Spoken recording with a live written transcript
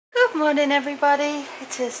Morning everybody,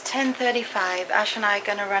 it is 10:35. Ash and I are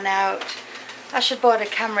going to run out. Ash had bought a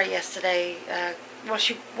camera yesterday. Well,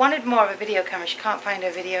 she wanted more of a video camera. She can't find a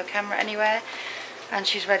video camera anywhere, and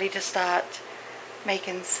she's ready to start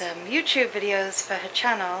making some YouTube videos for her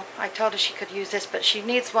channel. I told her she could use this, but she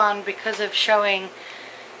needs one because of showing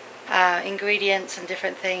ingredients and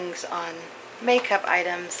different things on makeup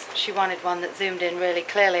items. She wanted one that zoomed in really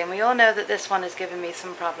clearly, and we all know that this one has given me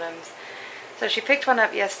some problems. So she picked one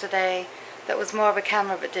up yesterday that was more of a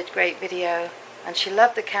camera but did great video, and she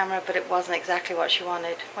loved the camera, but it wasn't exactly what she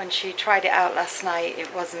wanted. When she tried it out last night,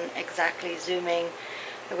 it wasn't exactly zooming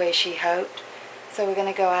the way she hoped. So we're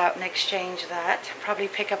going to go out and exchange that, probably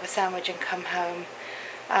pick up a sandwich and come home.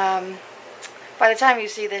 By the time you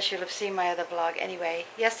see this, you'll have seen my other vlog anyway.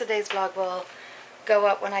 Yesterday's vlog will go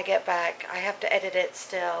up when I get back. I have to edit it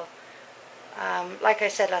still. Like I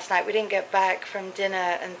said last night, we didn't get back from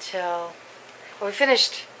dinner until... Well, we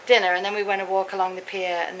finished dinner and then we went a walk along the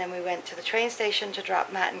pier, and then we went to the train station to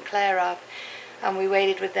drop Matt and Claire off, and we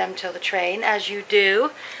waited with them till the train, as you do.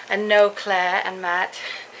 And no, Claire and Matt,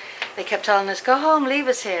 they kept telling us, go home, leave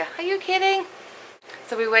us here. Are you kidding?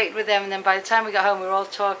 So we waited with them, and then by the time we got home we were all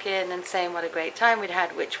talking and saying what a great time we'd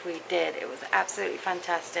had, which we did. It was absolutely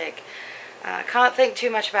fantastic. I can't think too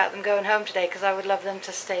much about them going home today because I would love them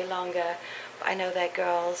to stay longer, but I know their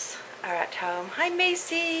girls are at home. Hi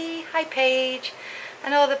Macy, hi Paige,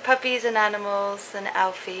 and all the puppies and animals, and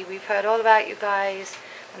Alfie. We've heard all about you guys,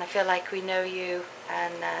 and I feel like we know you,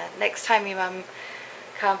 and next time your mum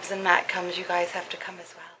comes and Matt comes, you guys have to come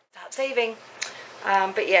as well. Start saving.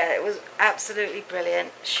 But yeah, it was absolutely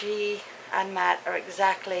brilliant. She and Matt are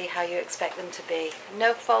exactly how you expect them to be.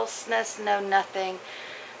 No falseness, no nothing.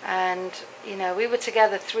 And you know, we were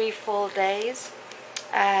together 3 full days,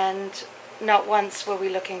 and not once were we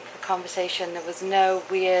looking for conversation. There was no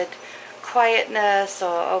weird quietness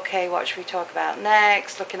or, okay, what should we talk about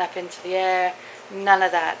next, looking up into the air. None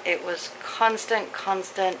of that. It was constant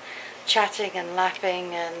chatting and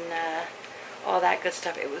laughing and all that good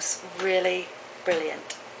stuff. It was really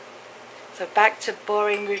brilliant. So back to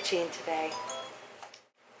boring routine today.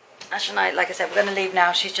 Ash and I, like I said, we're going to leave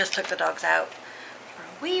now. She's just took the dogs out for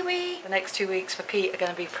a wee-wee. The next 2 weeks for Pete are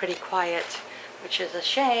going to be pretty quiet, which is a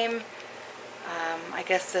shame. I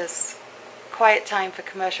guess there's quiet time for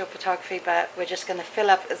commercial photography, but we're just going to fill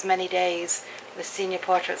up as many days with senior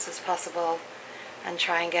portraits as possible and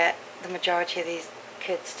try and get the majority of these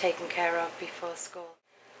kids taken care of before school.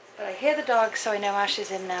 But I hear the dogs, so I know Ash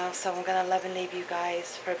is in now, so I'm going to love and leave you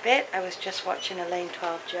guys for a bit. I was just watching Elaine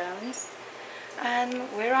 12 Jones, and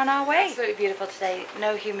we're on our way. Absolutely beautiful today.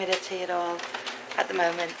 No humidity at all at the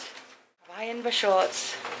moment. I've ironed my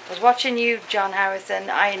shorts. I was watching you, John Harrison,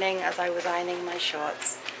 ironing as I was ironing my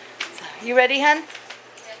shorts. So, you ready, hun? Yeah.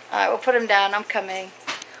 Alright, we'll put them down. I'm coming.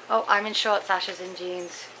 Oh, I'm in shorts, Ash is in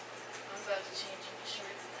jeans. I'm about to change into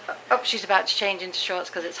shorts. Oh, she's about to change into shorts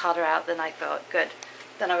because it's hotter out than I thought. Good.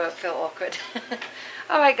 Then I won't feel awkward.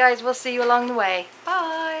 Alright guys, we'll see you along the way.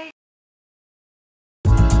 Bye!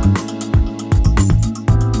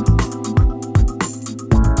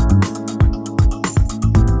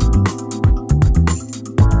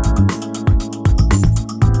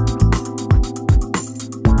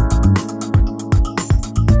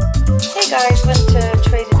 Hey guys, went to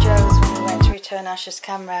Trader Joe's when we went to return Ash's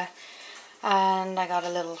camera, and I got a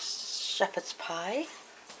little shepherd's pie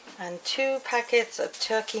and 2 packets of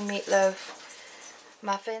turkey meatloaf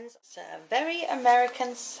muffins. It's a very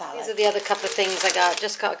American salad. These are the other couple of things I got.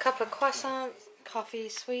 Just got a couple of croissants, coffee,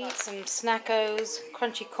 sweet, some Snackos,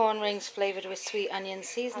 crunchy corn rings flavoured with sweet onion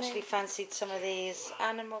seasoning. Actually fancied some of these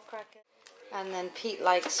animal crackers. And then Pete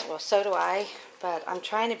likes, well so do I, but I'm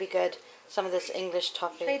trying to be good, some of this English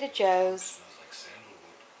toffee. Trader Joe's.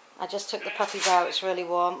 I just took the puppies out, it's really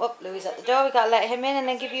warm. Oh, Louis at the door, we gotta let him in and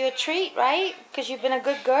then give you a treat, right? Because you've been a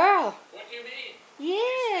good girl. What do you mean?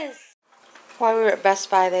 Yes. While we were at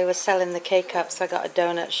Best Buy, they were selling the K-Cups, so I got a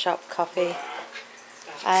donut shop coffee.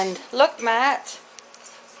 And look, Matt,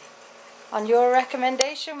 on your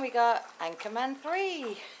recommendation, we got Anchorman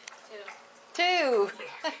 3. 2.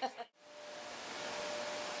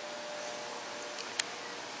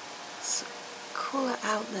 It's cooler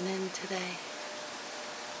out than in today.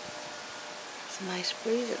 It's a nice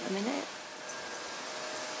breeze at the minute.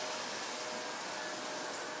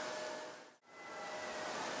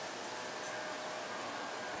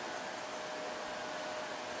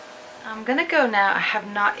 I'm gonna go now. I have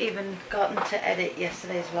not even gotten to edit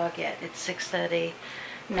yesterday's vlog yet. It's 6:30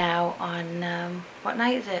 now on, what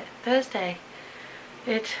night is it? Thursday.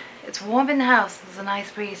 It's warm in the house. There's a nice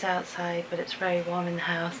breeze outside, but it's very warm in the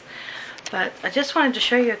house. But I just wanted to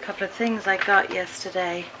show you a couple of things I got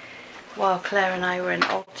yesterday. while Claire and I were in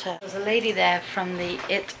Ulta. There was a lady there from the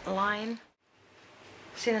It line.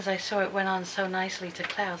 As soon as I saw it went on so nicely to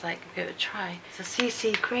Claire, I was like, give it a try. It's a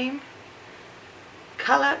CC cream,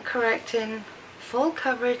 color correcting, full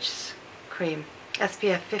coverage cream,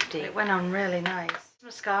 SPF 50. It went on really nice.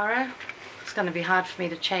 Mascara, it's going to be hard for me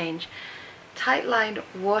to change. Tight lined,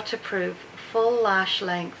 waterproof, full lash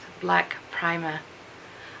length black primer.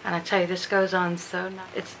 And I tell you, this goes on so nice.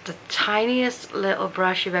 It's the tiniest little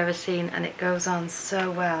brush you've ever seen, and it goes on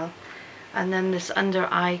so well. And then this under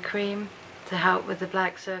eye cream to help with the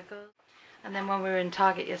black circles. And then when we were in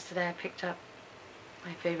Target yesterday, I picked up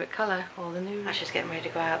my favorite color, all the nude. Ash is getting ready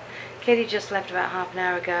to go out. Katie just left about half an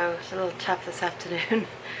hour ago. It's a little tough this afternoon,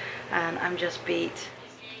 and I'm just beat.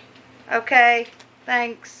 Okay,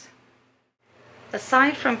 thanks.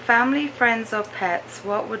 Aside from family, friends, or pets,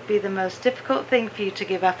 what would be the most difficult thing for you to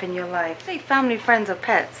give up in your life? Say family, friends, or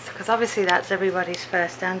pets, because obviously that's everybody's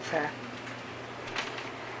first answer.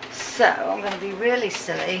 So, I'm going to be really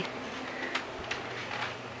silly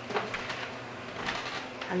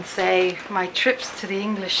and say my trips to the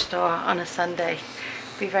English store on a Sunday.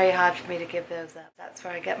 It'd be very hard for me to give those up. That's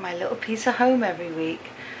where I get my little piece of home every week.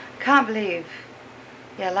 Can't believe,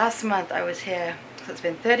 yeah, last month I was here, so it's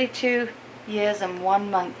been 32 years and 1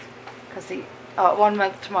 month, because 1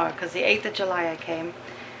 month tomorrow, because the 8th of July I came.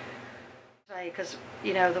 Because,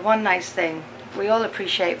 you know, the one nice thing, we all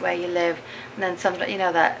appreciate where you live, and then sometimes, you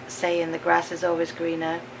know that saying, the grass is always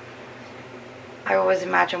greener. I always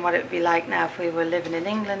imagine what it would be like now if we were living in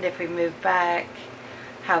England, if we moved back,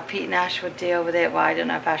 how Pete and Ash would deal with it. Well, I don't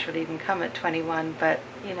know if Ash would even come at 21, but,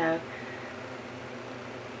 you know,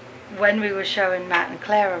 when we were showing Matt and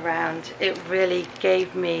Claire around, it really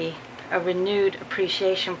gave me a renewed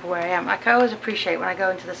appreciation for where I am. Like I always appreciate when I go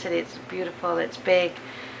into the city, it's beautiful, it's big,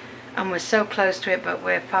 and we're so close to it, but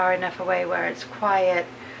we're far enough away where it's quiet,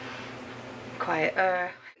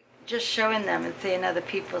 quieter. Just showing them and seeing other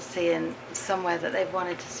people seeing somewhere that they've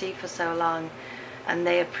wanted to see for so long, and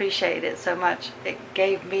they appreciate it so much. It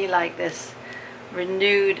gave me like this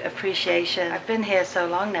renewed appreciation. I've been here so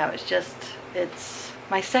long now, it's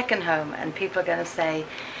my second home, and people are going to say,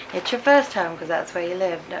 it's your first home because that's where you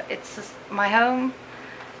live. No, it's just, my home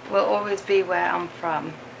will always be where I'm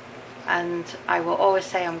from, and I will always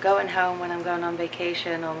say I'm going home when I'm going on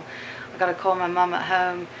vacation, or I've got to call my mum at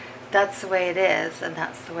home. That's the way it is, and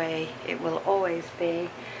that's the way it will always be.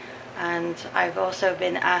 And I've also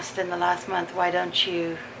been asked in the last month, why don't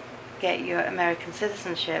you get your American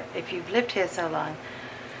citizenship if you've lived here so long?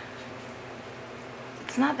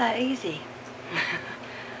 It's not that easy.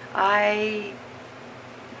 I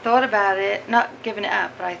thought about it, not giving it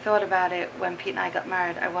up, but I thought about it when Pete and I got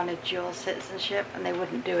married. I wanted dual citizenship, and they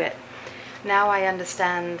wouldn't do it. Now I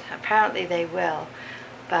understand, apparently they will,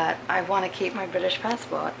 but I want to keep my British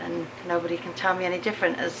passport, and nobody can tell me any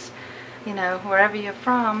different. As you know, wherever you're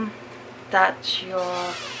from, that's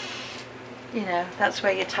your, you know, that's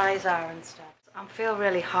where your ties are and stuff. I feel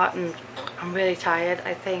really hot and I'm really tired.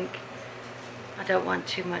 I think I don't want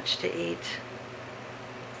too much to eat.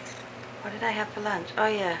 What did I have for lunch? Oh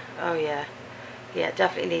yeah, yeah,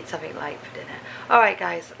 definitely need something light for dinner. Alright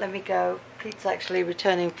guys, let me go. Pete's actually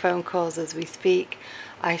returning phone calls as we speak.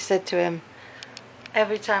 I said to him,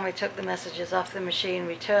 every time I took the messages off the machine,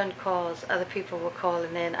 returned calls, other people were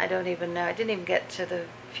calling in. I don't even know, I didn't even get to the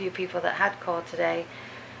few people that had called today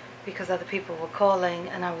because other people were calling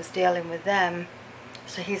and I was dealing with them.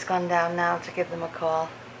 So he's gone down now to give them a call.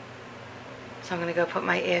 So I'm going to go put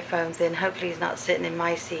my earphones in. Hopefully he's not sitting in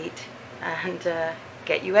my seat, and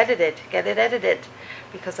get it edited,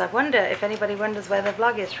 because I wonder if anybody wonders where the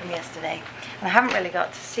vlog is from yesterday. And I haven't really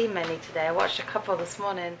got to see many today. I watched a couple this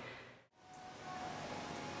morning.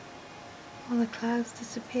 All the clouds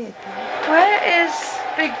disappeared. Where is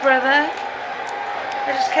Big Brother?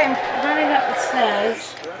 I just came running up the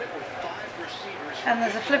stairs and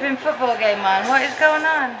there's a flipping football game on. What is going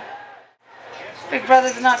on? Big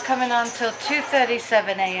Brother's not coming on till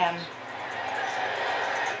 2:37 a.m.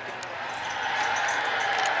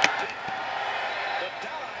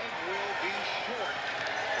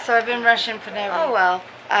 So I've been rushing for no reason. Oh well,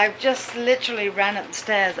 I've just literally ran up the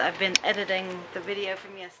stairs. I've been editing the video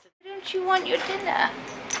from yesterday. Don't you want your dinner?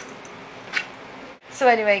 So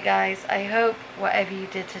anyway guys, I hope whatever you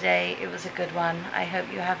did today, it was a good one. I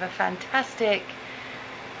hope you have a fantastic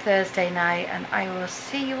Thursday night, and I will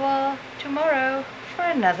see you all tomorrow for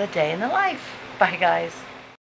another day in the life. Bye guys.